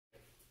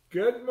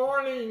Good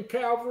morning,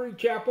 Calvary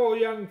Chapel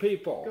young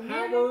people. Good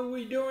How morning. are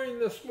we doing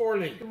this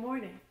morning? Good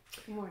morning.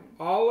 Good morning.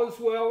 All is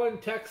well in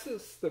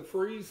Texas. The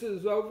freeze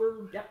is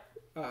over.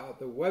 Yep.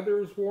 The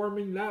weather is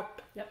warming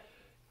up. Yep.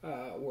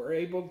 We're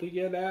able to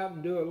get out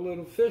and do a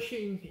little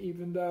fishing,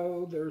 even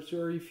though there's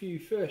very few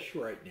fish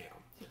right now.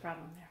 There's a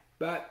problem there.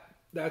 But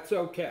that's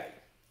okay.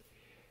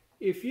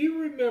 If you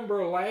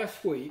remember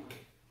last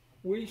week,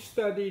 we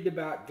studied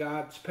about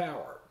God's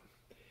power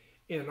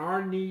and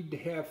our need to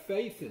have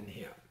faith in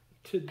Him.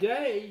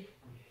 Today,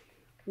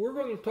 we're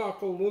going to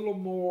talk a little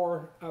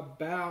more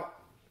about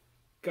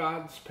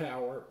God's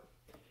power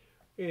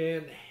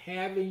and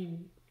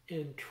having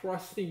and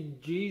trusting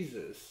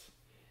Jesus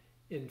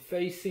in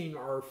facing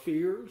our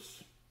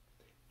fears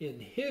in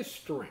His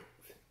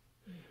strength.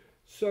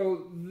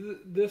 So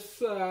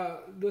this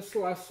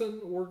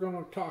lesson, we're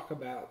going to talk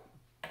about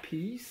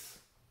peace,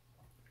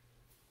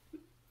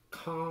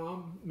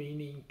 calm,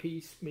 meaning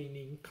peace,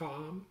 meaning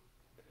calm.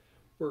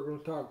 We're going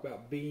to talk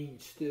about being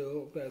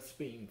still, that's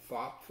being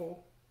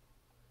thoughtful.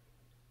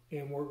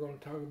 And we're going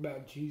to talk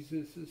about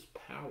Jesus'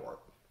 power.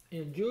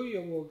 And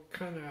Julia will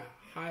kind of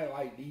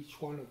highlight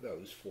each one of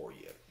those for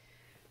you.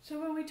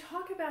 So when we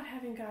talk about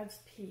having God's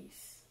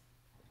peace,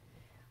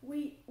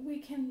 we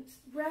can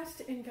rest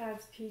in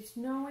God's peace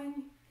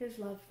knowing His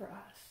love for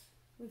us.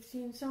 We've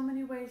seen so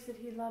many ways that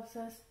He loves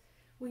us.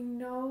 We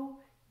know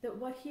that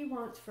what He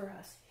wants for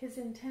us, His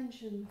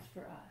intentions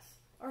for us,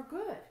 are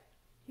good.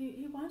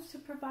 He wants to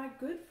provide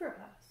good for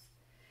us.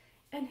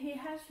 And He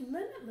has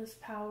limitless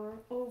power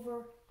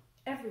over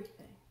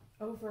everything,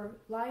 over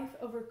life,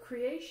 over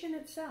creation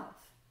itself.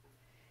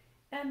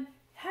 And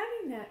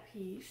having that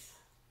peace,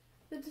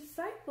 the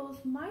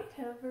disciples might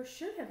have or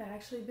should have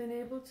actually been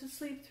able to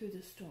sleep through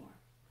the storm.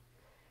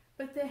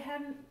 But they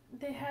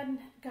hadn't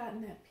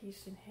gotten that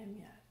peace in Him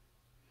yet.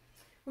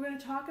 We're going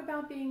to talk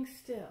about being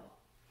still.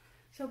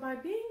 So by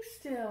being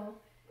still,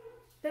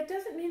 that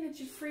doesn't mean that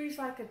you freeze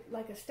like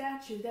a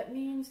statue. That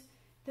means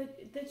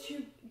that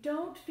you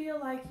don't feel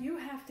like you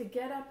have to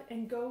get up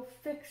and go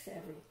fix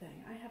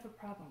everything. I have a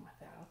problem with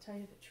that, I'll tell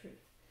you the truth.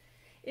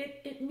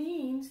 It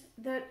means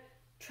that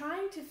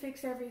trying to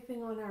fix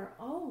everything on our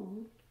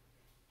own,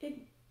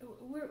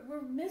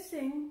 we're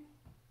missing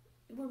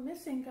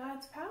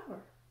God's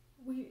power.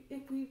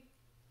 If we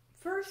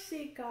first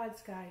seek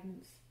God's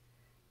guidance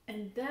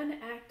and then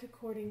act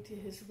according to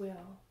His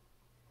will,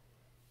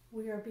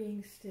 we are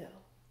being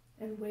still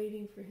and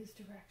waiting for His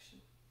direction.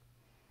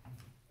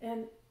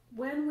 And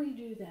when we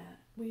do that,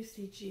 we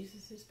see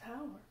Jesus'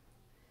 power.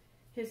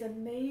 His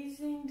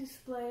amazing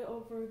display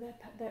over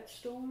that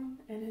storm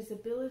and His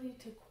ability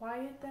to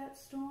quiet that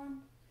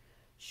storm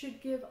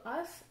should give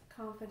us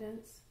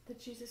confidence that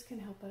Jesus can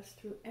help us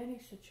through any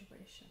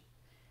situation.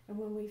 And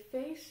when we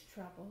face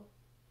trouble,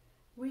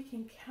 we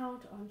can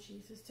count on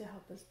Jesus to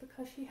help us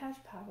because He has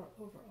power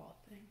over all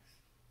things.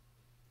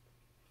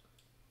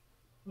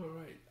 All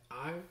right.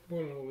 I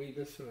want to lead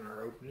us in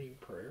our opening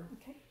prayer.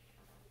 Okay.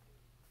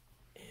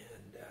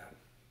 And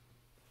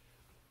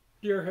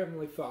dear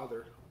Heavenly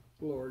Father,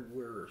 Lord,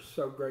 we're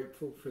so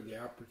grateful for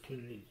the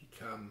opportunity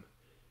to come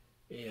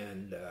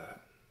and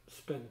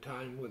spend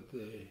time with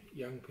the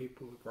young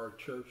people of our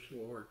church,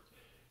 Lord,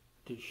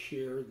 to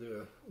share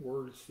the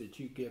words that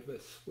You give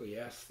us. We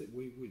ask that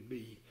we would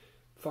be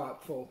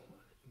thoughtful,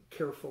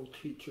 careful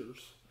teachers,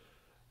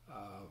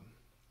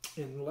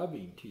 and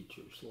loving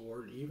teachers,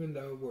 Lord. Even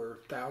though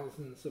we're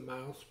thousands of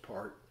miles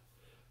apart,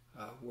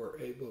 we're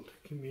able to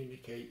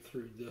communicate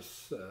through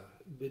this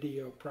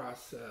video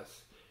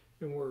process,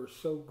 and we're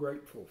so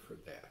grateful for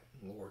that,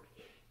 Lord.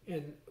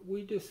 And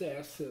we just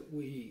ask that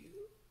we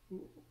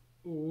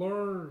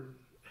learn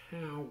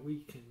how we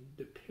can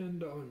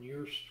depend on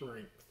Your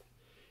strength,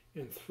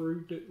 and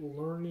through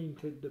learning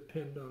to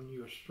depend on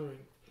Your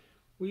strength,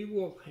 we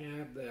will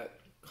have that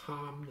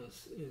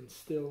calmness and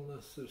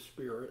stillness of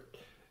spirit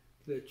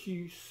that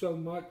You so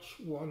much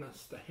want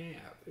us to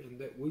have, and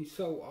that we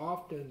so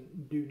often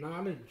do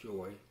not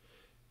enjoy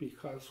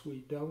because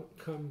we don't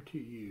come to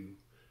You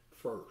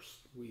first.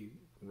 We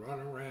run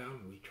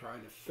around, we try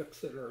to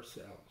fix it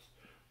ourselves,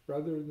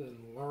 rather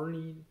than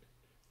learning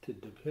to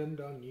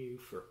depend on You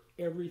for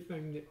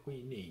everything that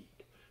we need,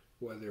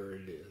 whether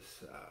it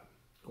is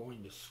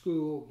going to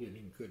school,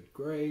 getting good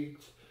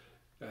grades,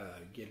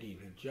 getting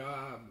a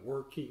job,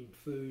 working,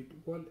 food,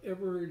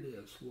 whatever it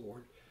is,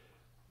 Lord.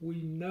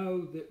 We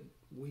know that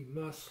we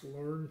must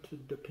learn to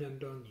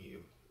depend on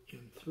You,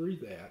 and through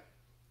that,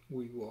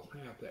 we will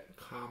have that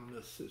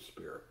calmness of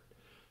spirit.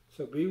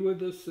 So be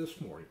with us this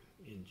morning.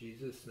 In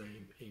Jesus'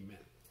 name, amen.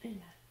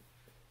 Amen.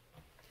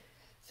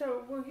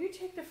 So will you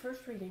take the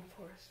first reading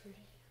for us, Rudy?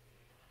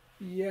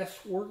 Yes,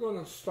 we're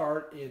going to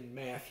start in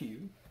Matthew.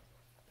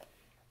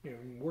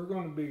 And we're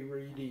going to be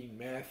reading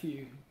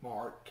Matthew,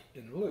 Mark,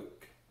 and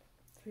Luke.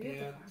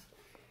 And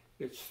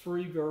it's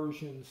three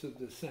versions of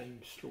the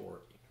same story.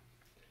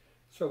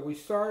 So we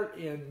start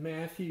in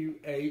Matthew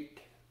 8,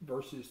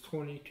 verses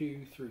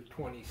 22 through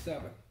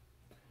 27.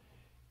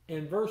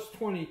 And verse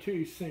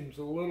 22 seems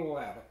a little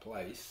out of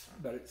place,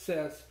 but it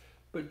says,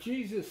 But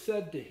Jesus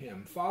said to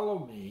him,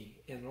 "Follow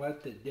me, and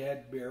let the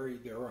dead bury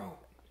their own."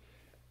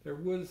 There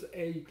was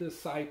a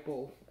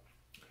disciple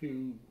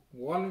who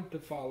wanted to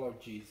follow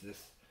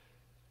Jesus,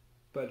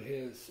 but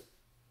his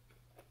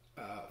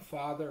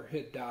father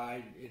had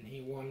died, and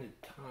he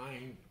wanted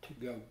time to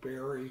go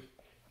bury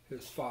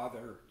his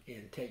father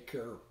and take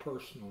care of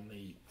personal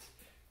needs.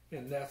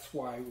 And that's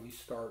why we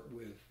start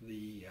with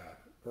the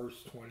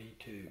verse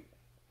 22.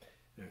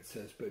 And it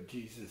says, "But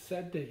Jesus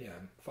said to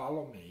him,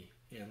 'Follow me,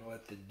 and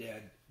let the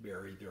dead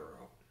bury their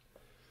own.'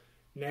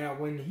 Now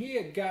when he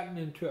had gotten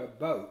into a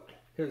boat,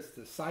 his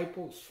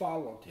disciples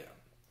followed him.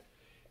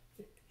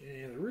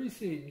 And the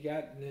reason he'd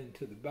gotten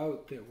into the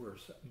boat, there were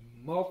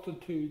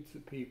multitudes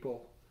of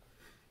people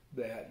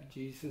that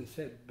Jesus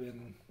had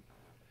been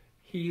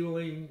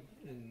healing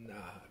and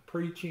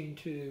preaching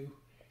to,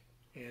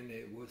 and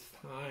it was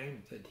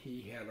time that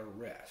he had a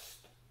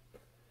rest.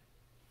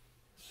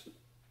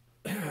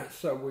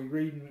 So we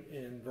read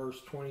in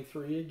verse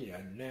 23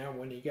 again, "Now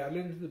when he got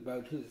into the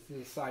boat, his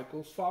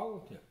disciples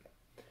followed him.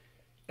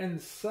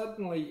 And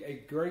suddenly a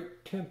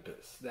great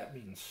tempest," that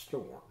means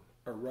storm,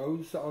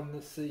 "arose on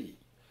the sea,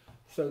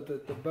 so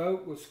that the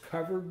boat was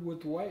covered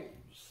with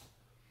waves.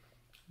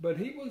 But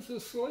he was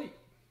asleep.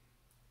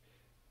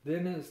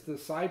 Then his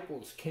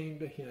disciples came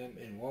to him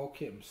and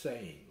woke him,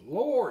 saying,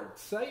 'Lord,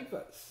 save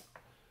us!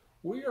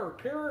 We are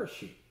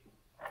perishing.'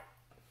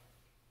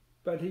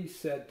 But he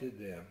said to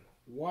them,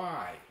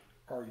 'Why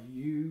are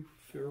you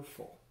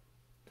fearful,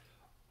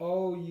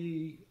 O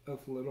ye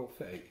of little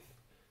faith?'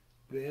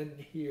 Then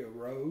he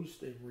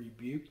arose and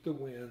rebuked the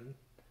wind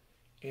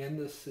and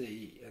the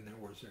sea, and there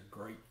was a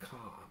great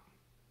calm.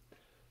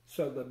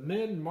 So the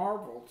men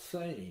marveled,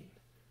 saying,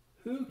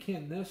 'Who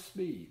can this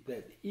be,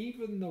 that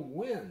even the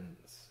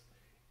winds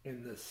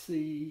and the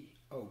sea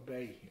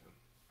obey him?'"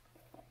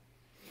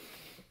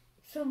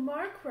 So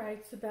Mark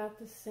writes about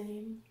the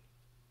same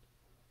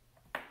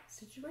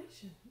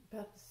situation,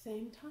 about the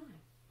same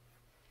time.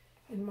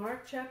 In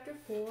Mark chapter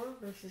 4,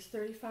 verses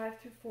 35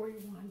 through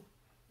 41,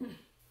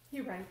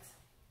 he writes,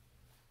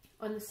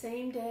 "On the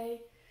same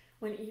day,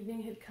 when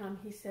evening had come,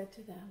 he said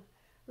to them,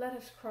 'Let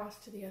us cross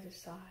to the other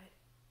side.'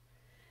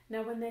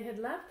 Now when they had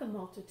left the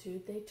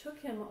multitude, they took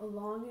him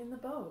along in the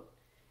boat,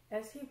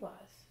 as he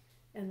was,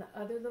 and the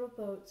other little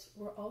boats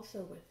were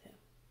also with him.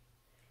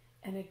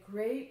 And a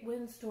great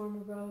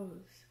windstorm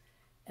arose,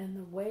 and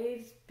the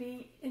waves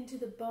beat into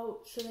the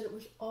boat so that it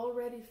was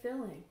already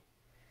filling.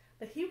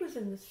 But he was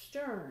in the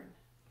stern,"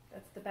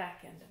 that's the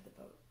back end of the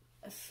boat,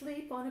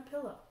 "asleep on a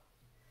pillow.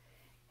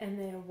 And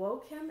they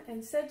awoke him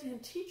and said to him,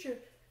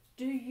 'Teacher,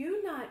 do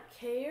you not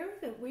care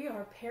that we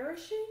are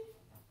perishing?'"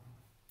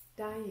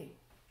 Dying.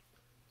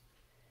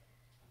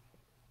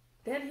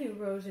 "Then he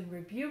arose and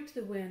rebuked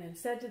the wind and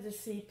said to the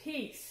sea,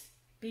 'Peace,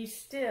 be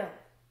still.'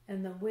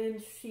 And the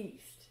wind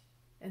ceased,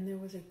 and there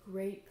was a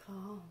great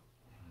calm.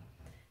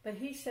 But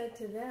he said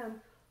to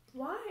them,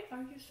 'Why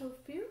are you so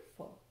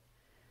fearful?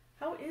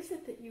 How is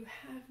it that you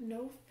have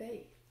no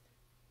faith?'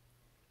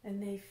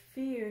 And they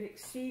feared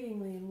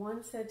exceedingly, and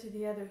one said to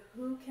the other,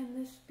 'Who can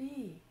this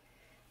be,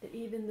 that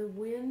even the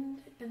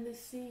wind and the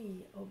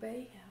sea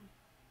obey him?'"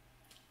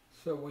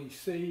 So we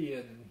see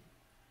in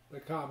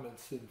the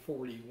comments in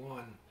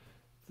 41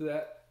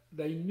 that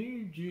they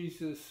knew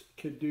Jesus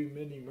could do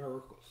many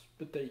miracles,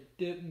 but they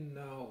didn't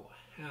know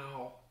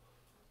how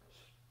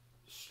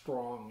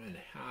strong and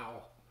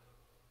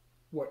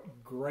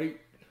what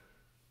great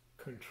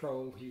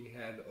control he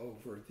had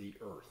over the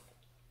earth.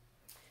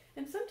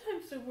 And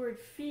sometimes the word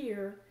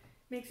fear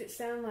makes it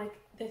sound like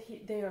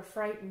that they are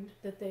frightened,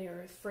 that they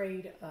are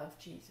afraid of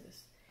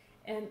Jesus.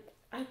 And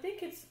I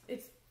think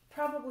it's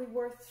probably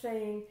worth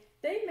saying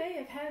they may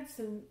have had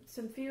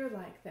some fear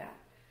like that.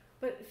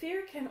 But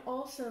fear can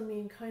also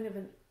mean kind of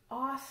an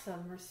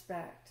awesome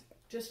respect,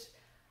 just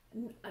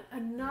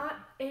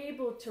not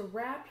able to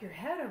wrap your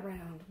head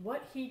around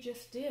what he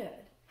just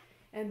did.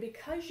 And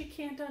because you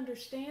can't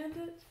understand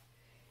it,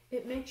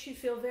 it makes you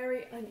feel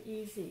very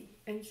uneasy.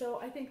 And so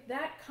I think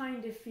that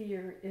kind of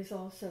fear is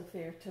also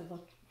fair to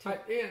look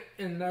to.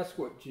 And that's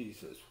what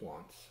Jesus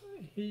wants.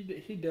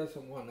 He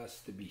doesn't want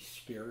us to be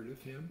scared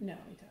of him. No,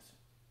 he doesn't.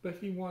 But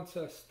he wants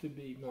us to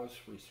be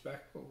most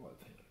respectful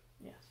of him.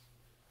 Yes.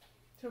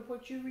 So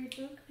would you read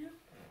Luke now?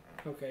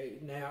 Okay,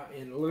 now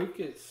in Luke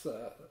it's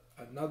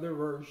another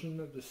version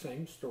of the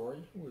same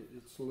story.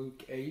 It's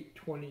Luke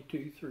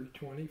 8:22 through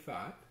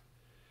 25.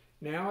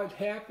 "Now it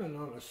happened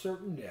on a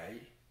certain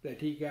day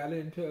that he got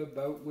into a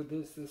boat with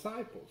his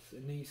disciples,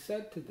 and he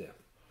said to them,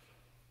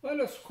 'Let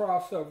us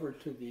cross over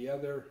to the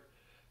other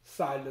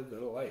side of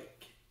the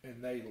lake.'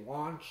 And they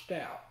launched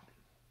out.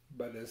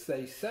 But as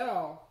they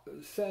sailed,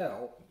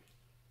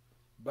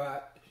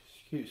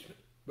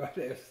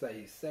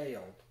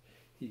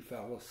 he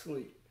fell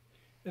asleep.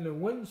 And a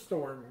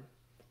windstorm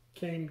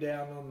came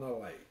down on the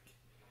lake,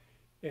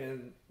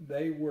 and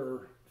they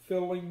were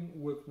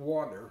filling with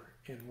water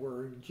and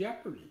were in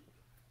jeopardy.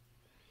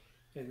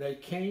 And they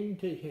came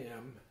to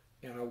him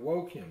and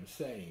awoke him,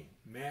 saying,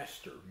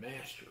 'Master,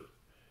 Master,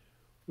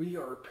 we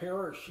are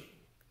perishing.'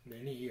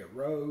 Then he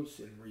arose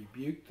and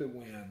rebuked the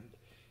wind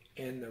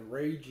and the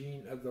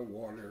raging of the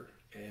water,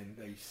 and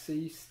they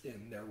ceased,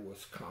 and there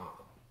was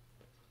calm.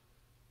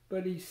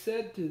 But he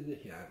said to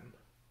him,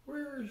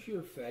 Where is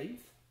your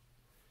faith?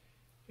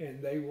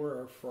 And they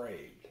were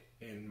afraid,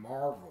 and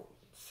marveled,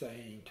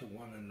 saying to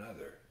one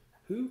another,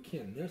 Who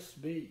can this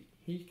be?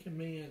 He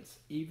commands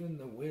even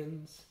the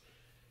winds,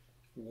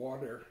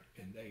 water,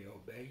 and they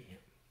obey him.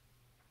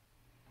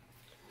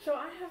 So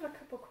I have a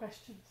couple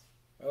questions.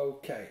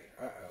 Okay,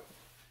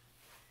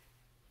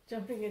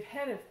 Jumping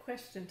ahead of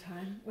question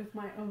time with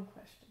my own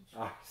questions.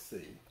 I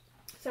see.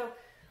 So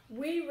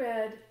we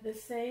read the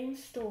same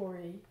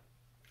story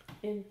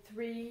in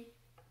 3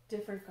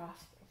 different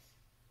Gospels.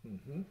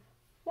 Mm-hmm.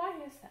 Why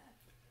is that?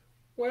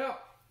 Well,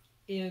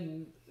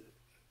 in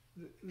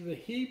the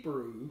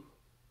Hebrew,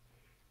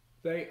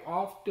 they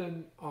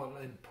often, on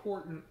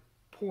important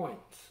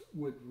points,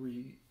 would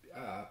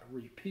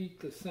repeat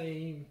the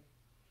same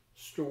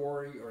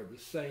story or the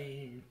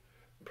same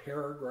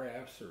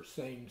paragraphs or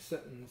same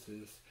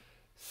sentences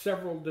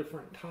several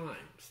different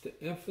times to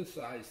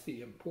emphasize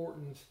the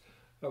importance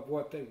of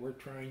what they were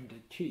trying to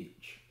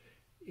teach.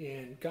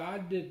 And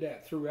God did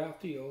that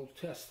throughout the Old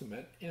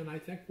Testament, and I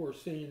think we're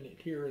seeing it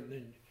here in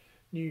the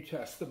New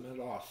Testament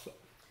also.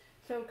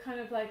 So kind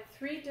of like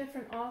 3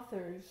 different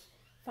authors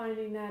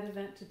finding that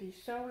event to be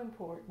so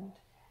important,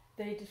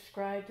 they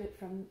described it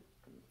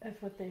as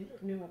what they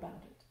knew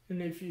about it.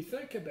 And if you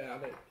think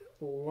about it,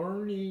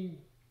 learning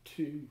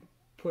to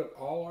put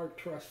all our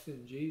trust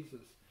in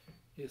Jesus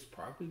is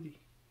probably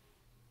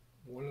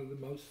one of the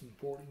most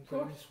important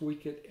things we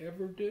could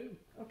ever do.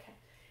 Okay.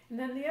 And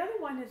then the other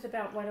one is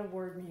about what a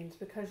word means,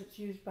 because it's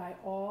used by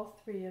all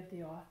 3 of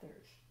the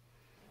authors.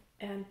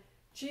 And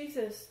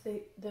Jesus,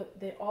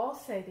 they all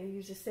say, they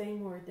use the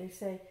same word. They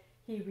say,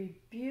 he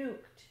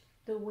rebuked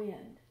the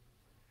wind.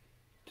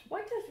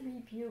 What does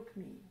rebuke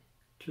mean?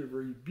 To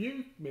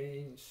rebuke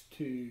means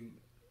to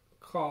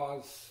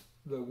cause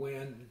the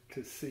wind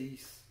to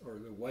cease or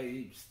the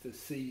waves to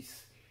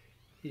cease.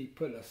 He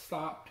put a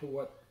stop to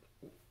what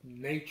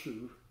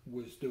nature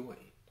was doing.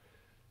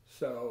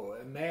 So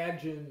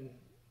imagine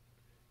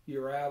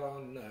you're out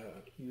on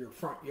your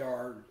front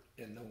yard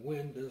and the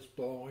wind is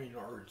blowing,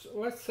 or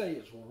let's say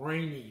it's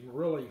raining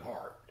really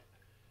hard,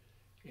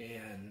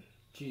 and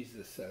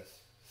Jesus says,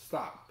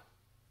 stop,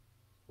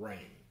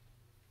 rain.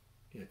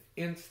 And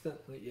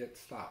instantly it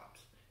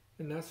stops.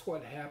 And that's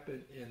what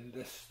happened in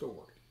this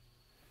story.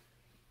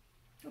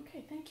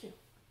 Okay, thank you.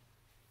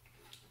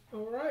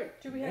 All right.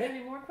 Do we have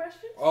any more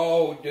questions?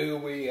 Oh, do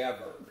we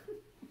ever?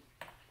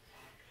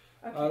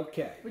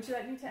 Okay. Would you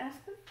like me to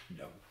ask them?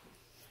 No.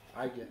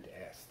 I get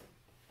to ask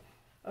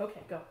them.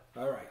 Okay, go.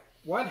 All right.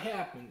 What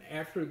happened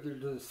after the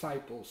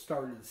disciples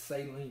started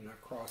sailing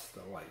across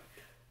the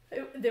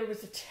lake? There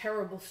was a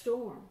terrible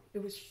storm.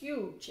 It was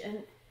huge. And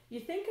you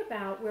think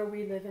about where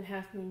we live in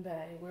Half Moon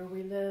Bay,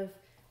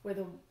 where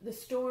the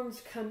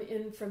storms come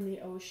in from the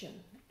ocean.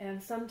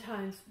 And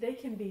sometimes they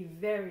can be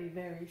very,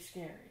 very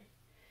scary.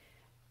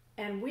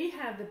 And we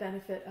have the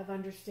benefit of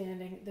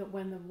understanding that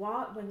when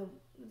the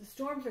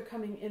storms are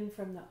coming in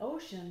from the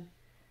ocean,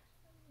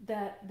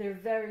 that they're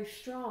very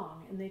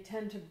strong and they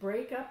tend to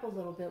break up a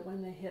little bit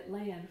when they hit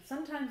land.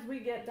 Sometimes we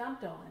get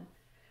dumped on,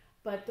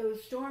 but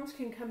those storms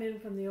can come in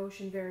from the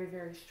ocean very,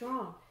 very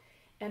strong.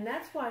 And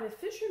that's why the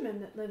fishermen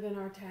that live in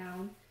our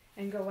town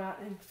and go out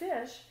and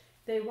fish,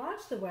 they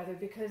watch the weather,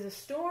 because a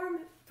storm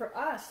for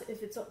us,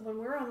 when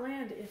we're on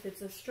land, if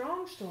it's a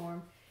strong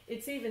storm,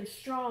 it's even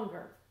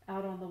stronger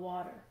out on the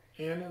water.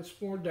 And it's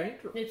more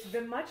dangerous. It's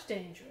been much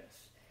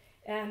dangerous.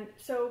 And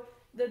so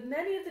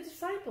many of the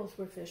disciples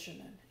were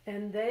fishermen,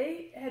 and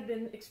they had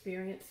been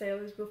experienced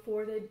sailors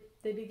before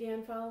they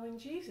began following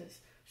Jesus.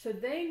 So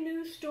they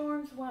knew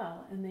storms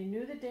well, and they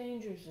knew the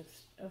dangers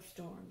of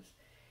storms.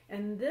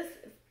 And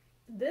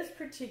this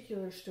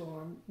particular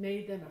storm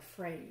made them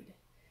afraid.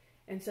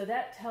 And so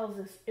that tells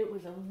us it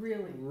was a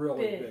really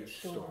big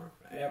storm.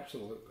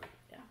 Absolutely.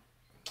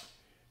 Yeah.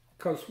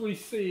 Because we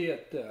see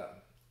it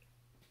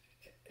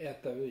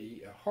at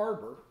the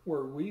harbor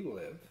where we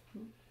live,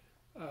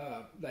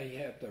 they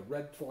have the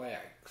red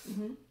flags,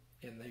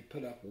 and they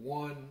put up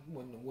 1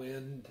 when the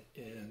wind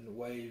and the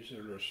waves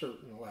are at a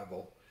certain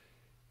level,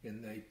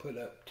 and they put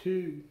up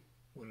 2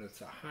 when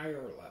it's a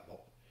higher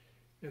level.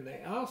 And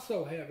they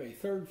also have a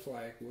 3rd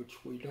flag,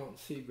 which we don't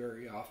see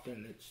very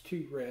often. It's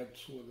 2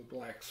 reds with a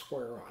black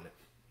square on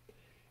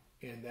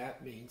it. And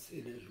that means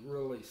it is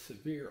really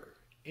severe.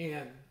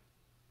 And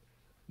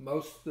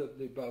most of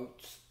the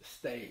boats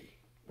stay,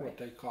 what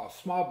they call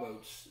small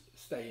boats,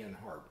 stay in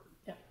harbor.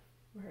 Yeah,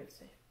 where it's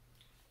safe.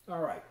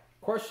 All right.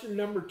 Question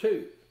number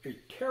 2. A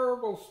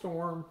terrible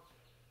storm.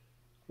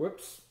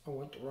 Whoops, I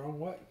went the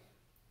wrong way.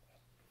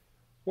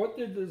 What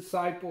did the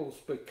disciples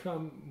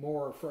become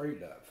more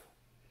afraid of?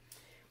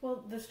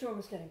 Well, the storm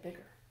was getting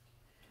bigger.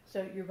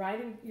 So you're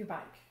riding your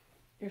bike.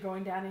 You're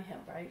going down a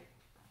hill, right?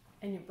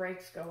 And your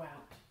brakes go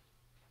out.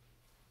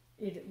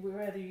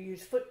 Whether you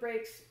use foot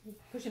brakes,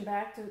 pushing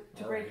back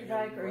to brake your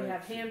bike, or you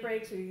have hand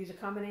brakes, or you use a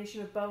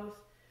combination of both.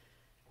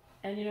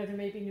 And there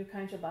may be new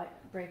kinds of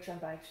brakes on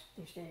bikes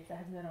these days. I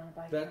haven't been on a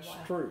bike in a while.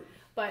 That's true.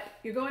 But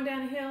you're going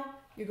down a hill,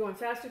 you're going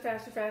faster,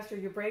 faster, faster.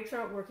 Your brakes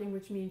aren't working,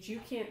 which means you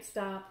can't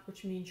stop,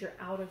 which means you're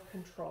out of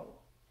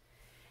control.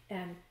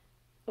 And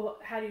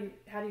how do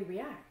you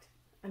react?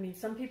 I mean,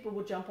 some people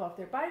will jump off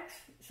their bikes.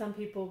 Some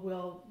people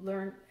will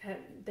learn,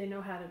 they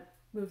know how to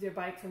move their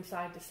bike from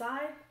side to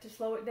side to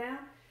slow it down.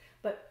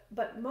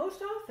 But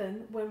most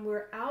often, when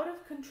we're out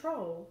of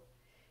control,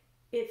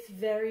 it's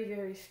very,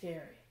 very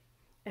scary.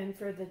 And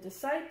for the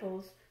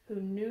disciples who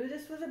knew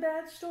this was a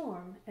bad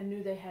storm and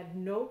knew they had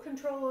no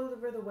control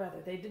over the weather,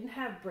 they didn't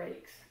have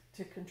brakes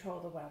to control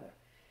the weather.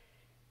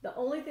 The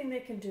only thing they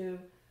can do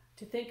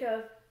to think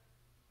of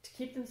to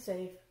keep them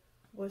safe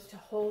was to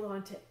hold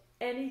on to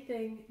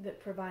anything that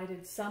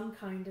provided some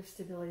kind of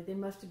stability. They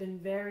must have been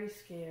very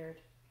scared,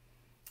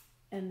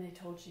 and they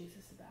told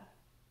Jesus about it.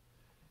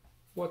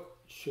 What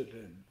should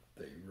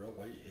they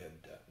really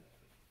have done?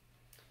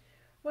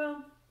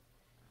 Well,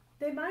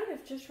 they might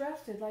have just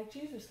rested like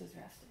Jesus was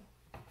resting.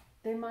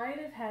 They might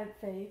have had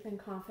faith and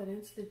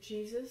confidence that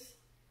Jesus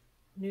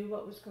knew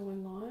what was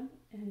going on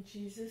and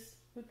Jesus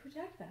would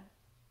protect them.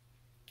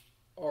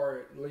 Or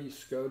at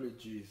least go to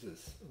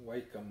Jesus,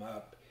 wake him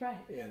up, right,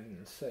 and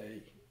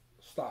say,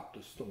 stop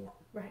the storm.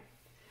 Right.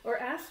 Or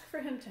ask for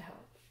him to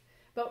help.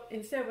 But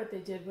instead what they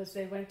did was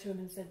they went to him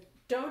and said,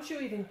 don't you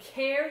even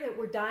care that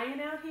we're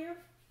dying out here?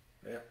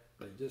 Yeah,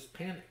 they just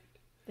panicked.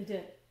 They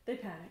did. They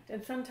panicked.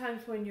 And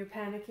sometimes when you're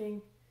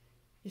panicking,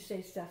 you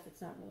say stuff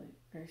that's not really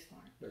very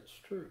smart. That's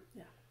true.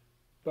 Yeah.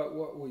 But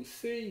what we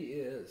see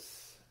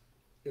is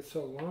it's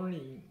a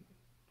learning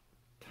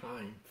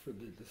time for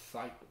the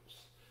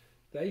disciples.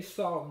 They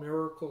saw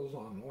miracles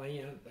on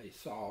land. They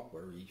saw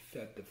where he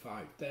fed the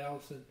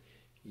 5,000.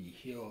 He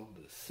healed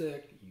the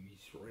sick.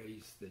 He's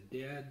raised the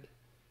dead.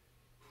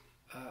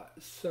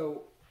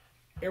 So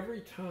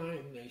every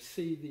time they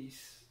see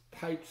these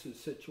types of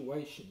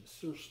situations,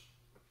 their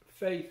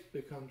faith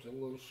becomes a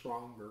little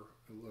stronger,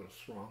 a little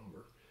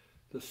stronger.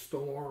 The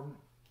storm,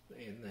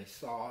 and they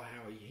saw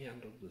how he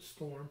handled the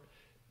storm,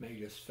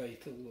 made their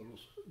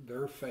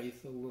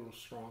faith a little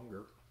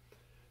stronger.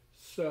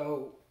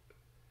 So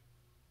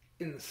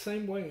in the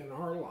same way in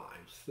our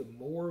lives, the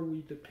more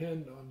we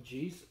depend on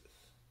Jesus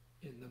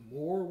and the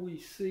more we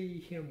see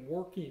him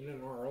working in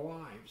our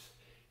lives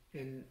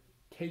and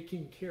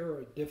taking care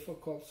of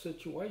difficult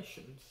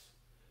situations,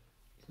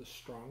 the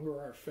stronger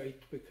our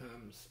faith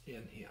becomes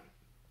in him.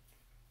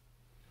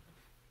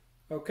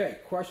 Okay,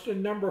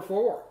 question number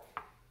 4.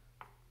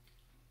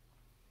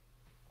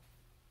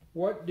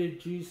 What did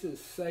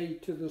Jesus say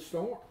to the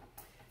storm?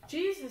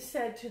 Jesus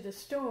said to the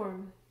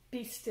storm,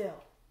 be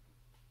still.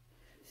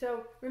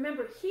 So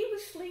remember, he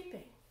was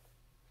sleeping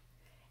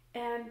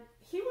and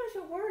he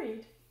wasn't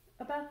worried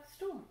about the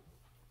storm.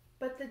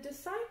 But the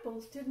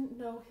disciples didn't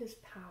know his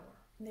power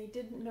and they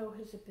didn't know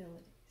his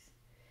abilities.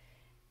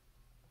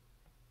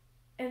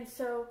 And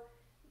so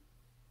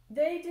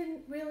they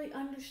didn't really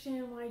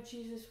understand why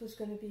Jesus was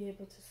going to be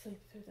able to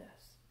sleep through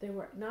this. They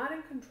were not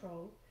in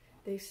control.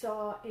 They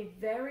saw a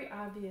very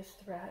obvious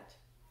threat,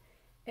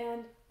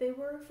 and they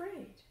were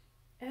afraid.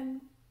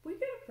 And we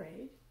get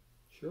afraid.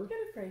 Sure. We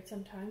get afraid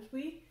sometimes.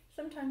 We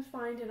sometimes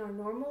find in our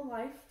normal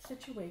life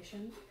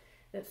situations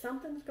that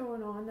something's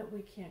going on that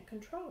we can't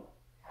control.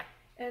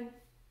 And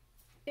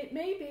it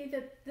may be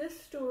that this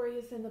story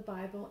is in the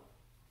Bible,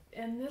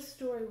 and this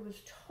story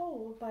was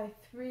told by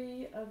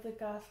 3 of the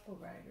gospel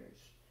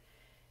writers,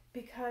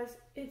 because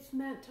it's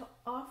meant to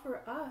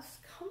offer us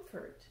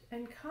comfort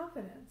and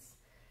confidence,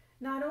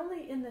 not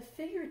only in the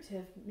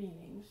figurative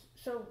meanings.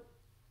 So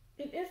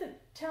it isn't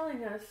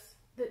telling us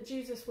that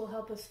Jesus will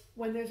help us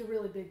when there's a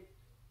really big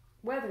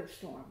weather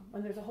storm,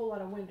 when there's a whole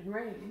lot of wind and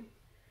rain.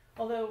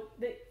 Although,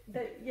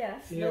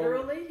 yes,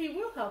 literally, he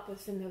will help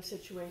us in those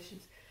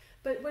situations.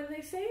 But when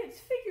they say it's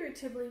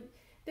figuratively,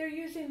 they're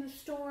using the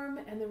storm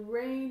and the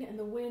rain and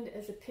the wind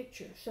as a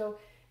picture. So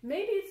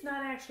maybe it's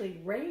not actually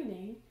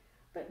raining,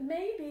 but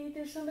maybe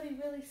there's somebody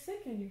really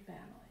sick in your family.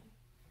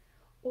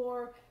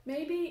 Or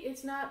maybe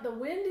it's not, the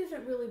wind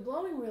isn't really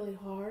blowing really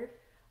hard,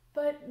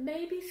 but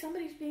maybe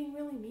somebody's being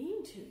really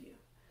mean to you.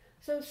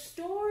 So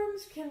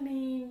storms can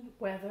mean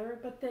weather,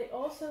 but they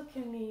also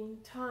can mean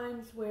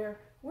times where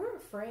we're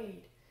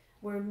afraid,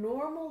 where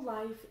normal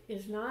life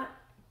is not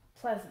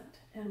pleasant,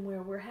 and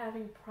where we're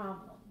having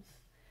problems.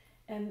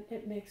 And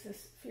it makes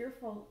us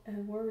fearful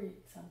and worried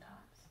sometimes.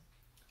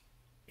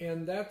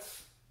 And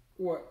that's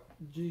what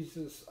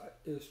Jesus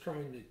is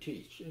trying to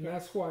teach. And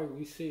that's why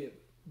we see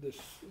it,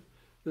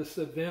 this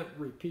event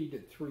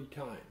repeated 3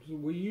 times.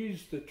 We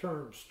use the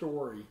term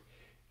story.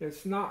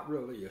 It's not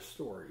really a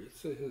story.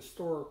 It's a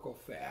historical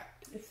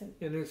fact.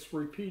 And it's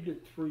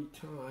repeated 3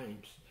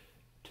 times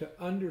to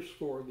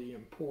underscore the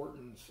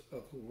importance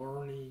of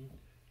learning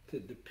to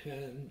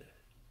depend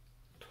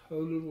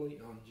totally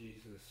on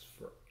Jesus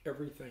for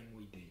everything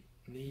we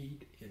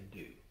need and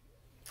do.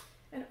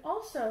 And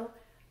also,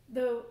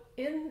 though,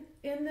 in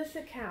this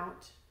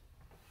account,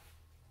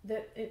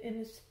 that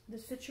in the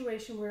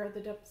situation where the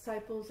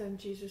disciples and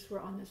Jesus were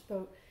on this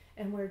boat,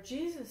 and where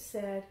Jesus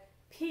said,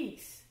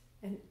 peace,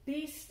 And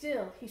be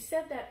still. He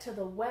said that to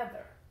the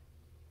weather.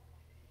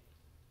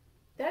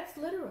 That's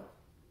literal.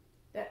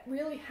 That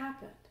really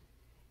happened.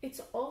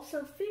 It's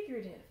also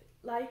figurative.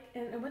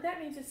 And what that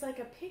means, it's like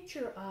a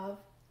picture of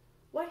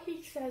what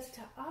he says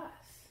to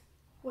us,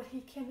 what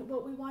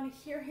we want to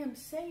hear him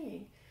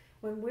saying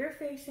when we're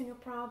facing a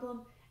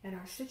problem and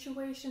our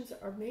situations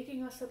are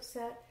making us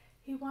upset.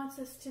 He wants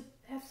us to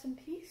have some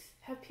peace,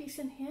 have peace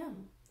in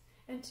him,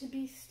 and to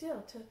be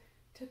still,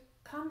 to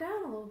calm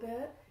down a little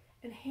bit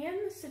and hand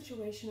the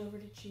situation over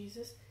to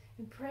Jesus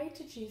and pray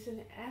to Jesus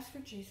and ask for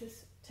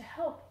Jesus to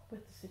help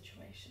with the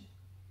situation.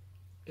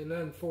 And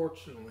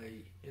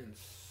unfortunately, in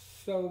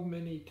so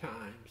many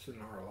times in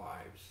our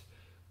lives,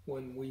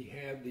 when we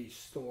have these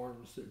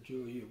storms that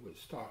Julia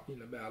was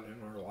talking about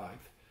in our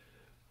life,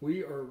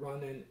 we are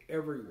running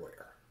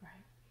everywhere.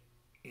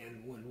 Right.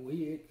 And when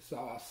we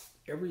exhaust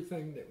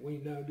everything that we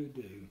know to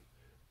do,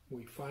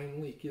 we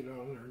finally get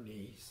on our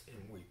knees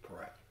and we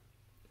pray.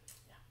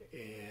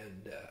 Yeah.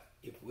 And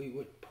if we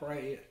would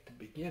pray at the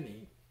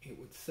beginning, it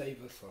would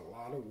save us a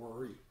lot of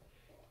worry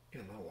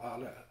and a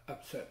lot of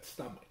upset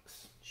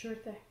stomachs. Sure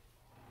thing.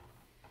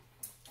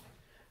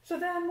 So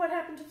then what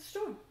happened to the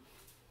storm?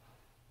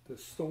 The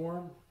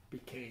storm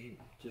became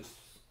it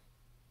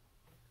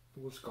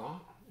was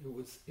gone. It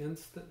was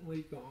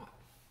instantly gone.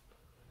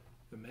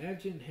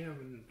 Imagine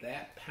having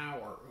that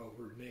power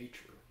over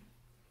nature.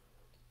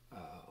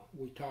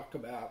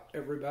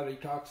 Everybody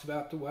talks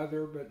about the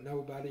weather, but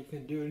nobody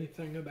can do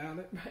anything about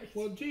it. Right.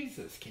 Well,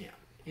 Jesus can,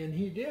 and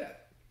he did.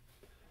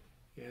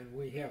 And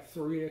we have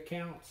 3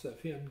 accounts of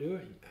him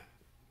doing that.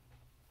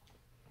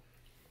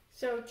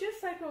 So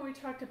just like when we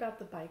talked about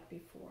the bike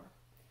before,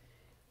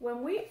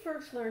 when we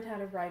first learned how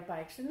to ride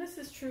bikes, and this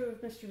is true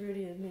of Mr.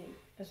 Rudy and me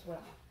as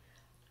well,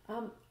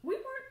 we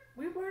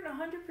weren't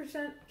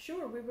 100%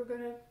 sure we were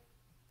going to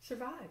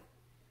survive.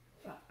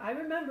 I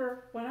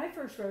remember when I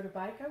first rode a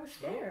bike, I was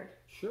scared. Oh,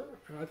 sure,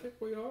 I think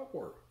we all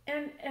were.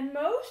 And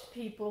most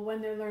people,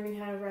 when they're learning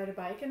how to ride a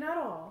bike, and not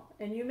all,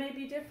 and you may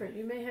be different,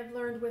 you may have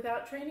learned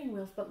without training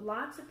wheels, but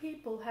lots of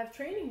people have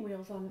training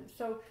wheels on them.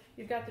 So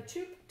you've got the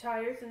 2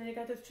 tires, and then you've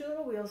got those 2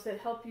 little wheels that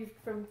help you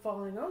from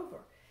falling over.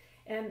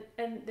 And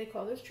they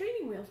call those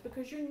training wheels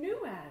because you're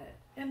new at it.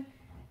 And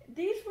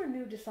these were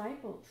new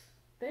disciples.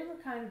 They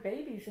were kind of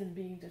babies in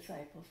being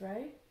disciples,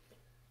 right?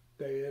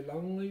 They had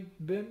only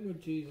been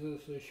with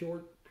Jesus a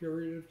short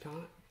period of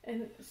time.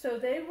 And so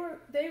they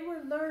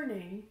were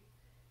learning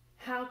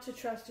how to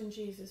trust in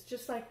Jesus,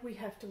 just like we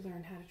have to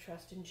learn how to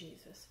trust in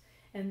Jesus.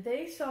 And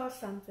they saw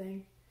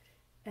something,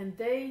 and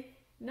they,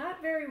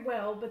 not very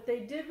well, but they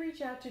did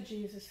reach out to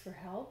Jesus for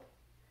help.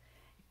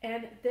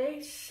 And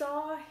they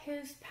saw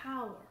his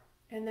power,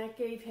 and that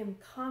gave him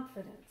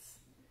confidence.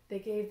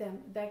 That gave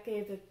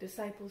the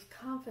disciples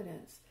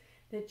confidence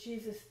that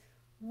Jesus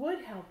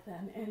would help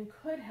them and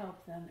could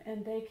help them,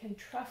 and they can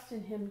trust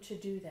in him to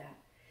do that.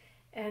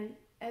 And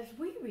as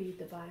we read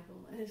the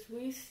Bible, and as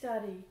we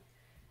study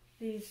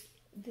these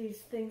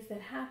things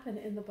that happen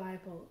in the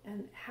Bible,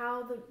 and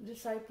how the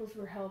disciples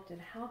were helped, and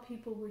how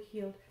people were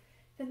healed,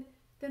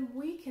 then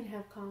we can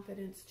have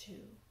confidence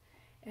too.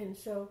 And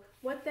so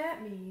what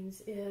that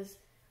means is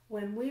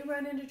when we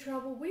run into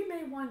trouble, we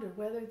may wonder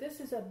whether this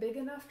is a big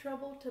enough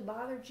trouble to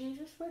bother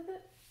Jesus with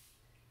it.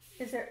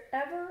 Is there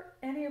ever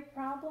any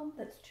problem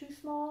that's too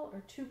small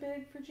or too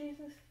big for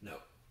Jesus? No.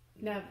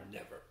 Never.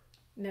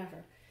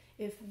 Never.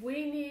 If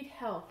we need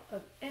help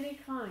of any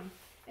kind,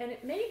 and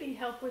it may be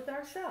help with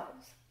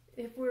ourselves,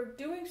 if we're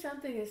doing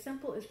something as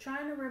simple as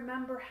trying to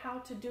remember how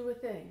to do a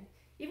thing,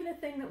 even a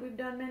thing that we've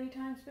done many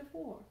times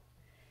before,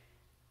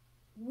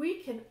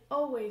 we can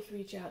always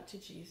reach out to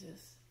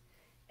Jesus.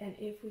 And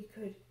if we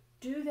could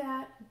do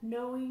that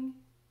knowing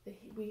that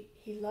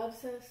he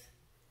loves us,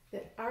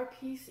 that our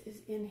peace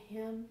is in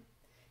him,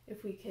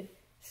 if we could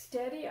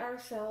steady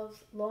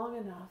ourselves long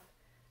enough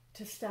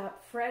to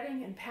stop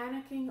fretting and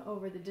panicking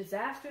over the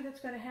disaster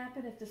that's going to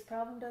happen if this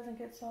problem doesn't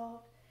get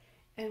solved,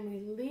 and we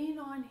lean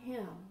on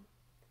him,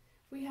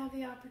 we have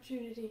the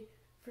opportunity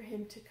for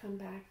him to come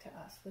back to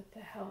us with the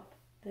help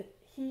that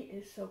he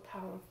is so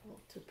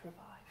powerful to provide.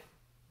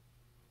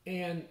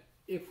 And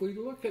if we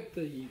look at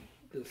the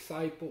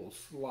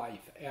disciples'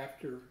 life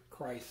after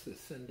Christ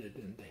ascended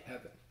into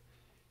heaven,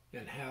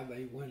 and how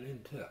they went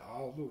into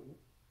all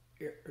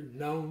the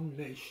known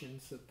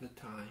nations of the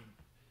time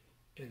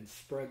and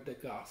spread the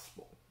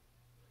gospel.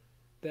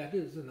 That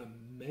is an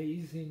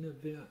amazing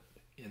event,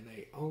 and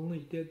they only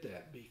did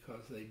that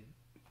because they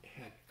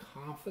had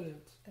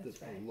confidence that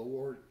the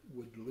Lord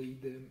would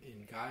lead them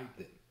and guide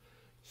them.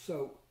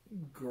 So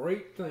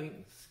great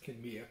things can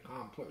be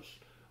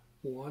accomplished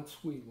once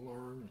we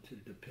learn to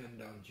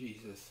depend on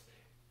Jesus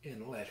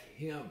and let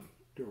him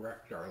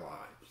direct our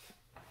lives.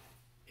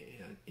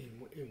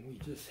 And we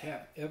just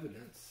have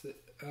evidence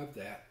of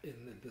that in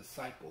the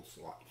disciples'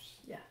 lives.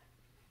 Yeah.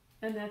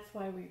 And that's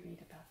why we read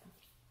about them.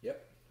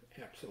 Yep,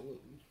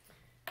 absolutely.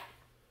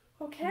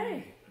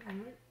 Okay. All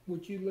right.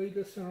 Would you lead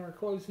us in our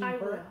closing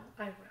prayer?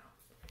 I will.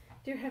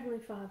 Dear Heavenly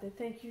Father,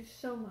 thank you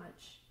so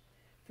much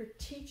for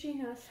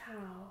teaching us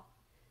how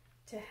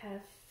to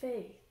have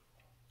faith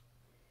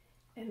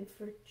and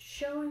for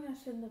showing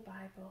us in the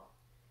Bible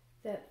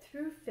that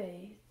through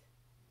faith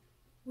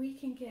we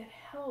can get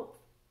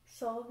help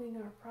solving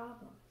our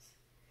problems,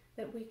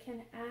 that we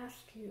can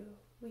ask you,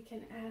 we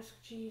can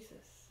ask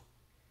Jesus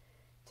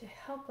to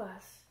help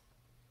us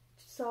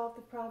to solve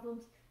the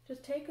problems, to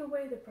take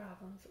away the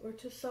problems, or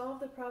to solve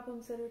the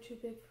problems that are too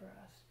big for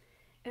us.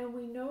 And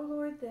we know,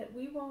 Lord, that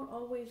we won't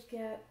always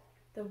get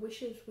the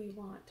wishes we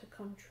want to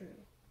come true.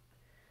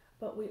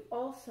 But we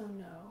also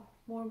know,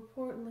 more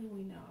importantly,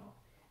 we know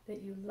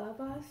that you love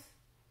us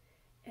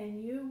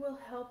and you will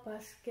help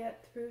us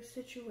get through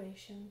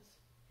situations,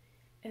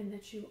 and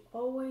that you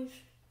always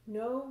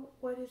know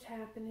what is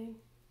happening,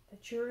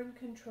 that you're in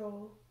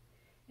control,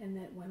 and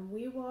that when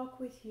we walk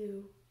with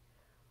you,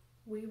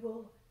 we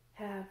will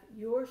have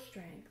your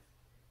strength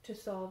to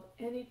solve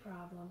any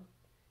problem,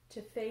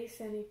 to face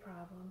any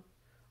problem,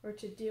 or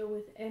to deal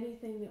with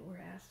anything that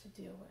we're asked to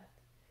deal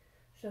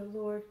with. So,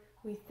 Lord,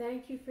 we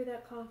thank you for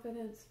that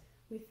confidence.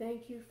 We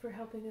thank you for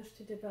helping us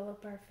to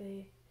develop our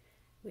faith.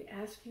 We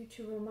ask you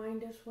to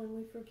remind us when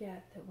we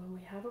forget that when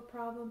we have a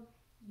problem,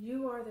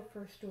 you are the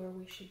first door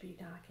we should be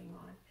knocking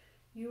on.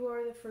 You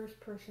are the first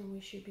person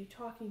we should be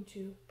talking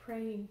to,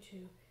 praying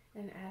to,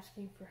 and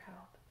asking for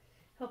help.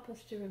 Help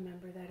us to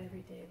remember that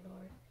every day,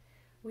 Lord.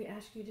 We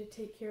ask you to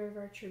take care of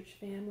our church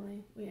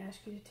family. We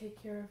ask you to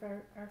take care of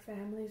our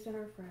families and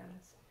our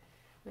friends.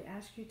 We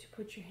ask you to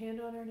put your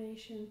hand on our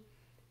nation,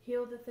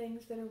 heal the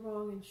things that are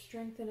wrong, and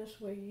strengthen us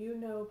where you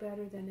know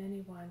better than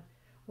anyone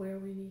where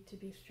we need to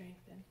be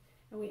strengthened.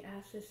 And we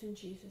ask this in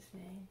Jesus'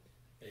 name.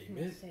 Amen. And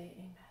we say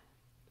amen.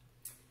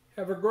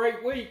 Have a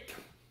great week.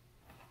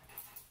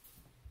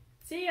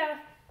 See ya.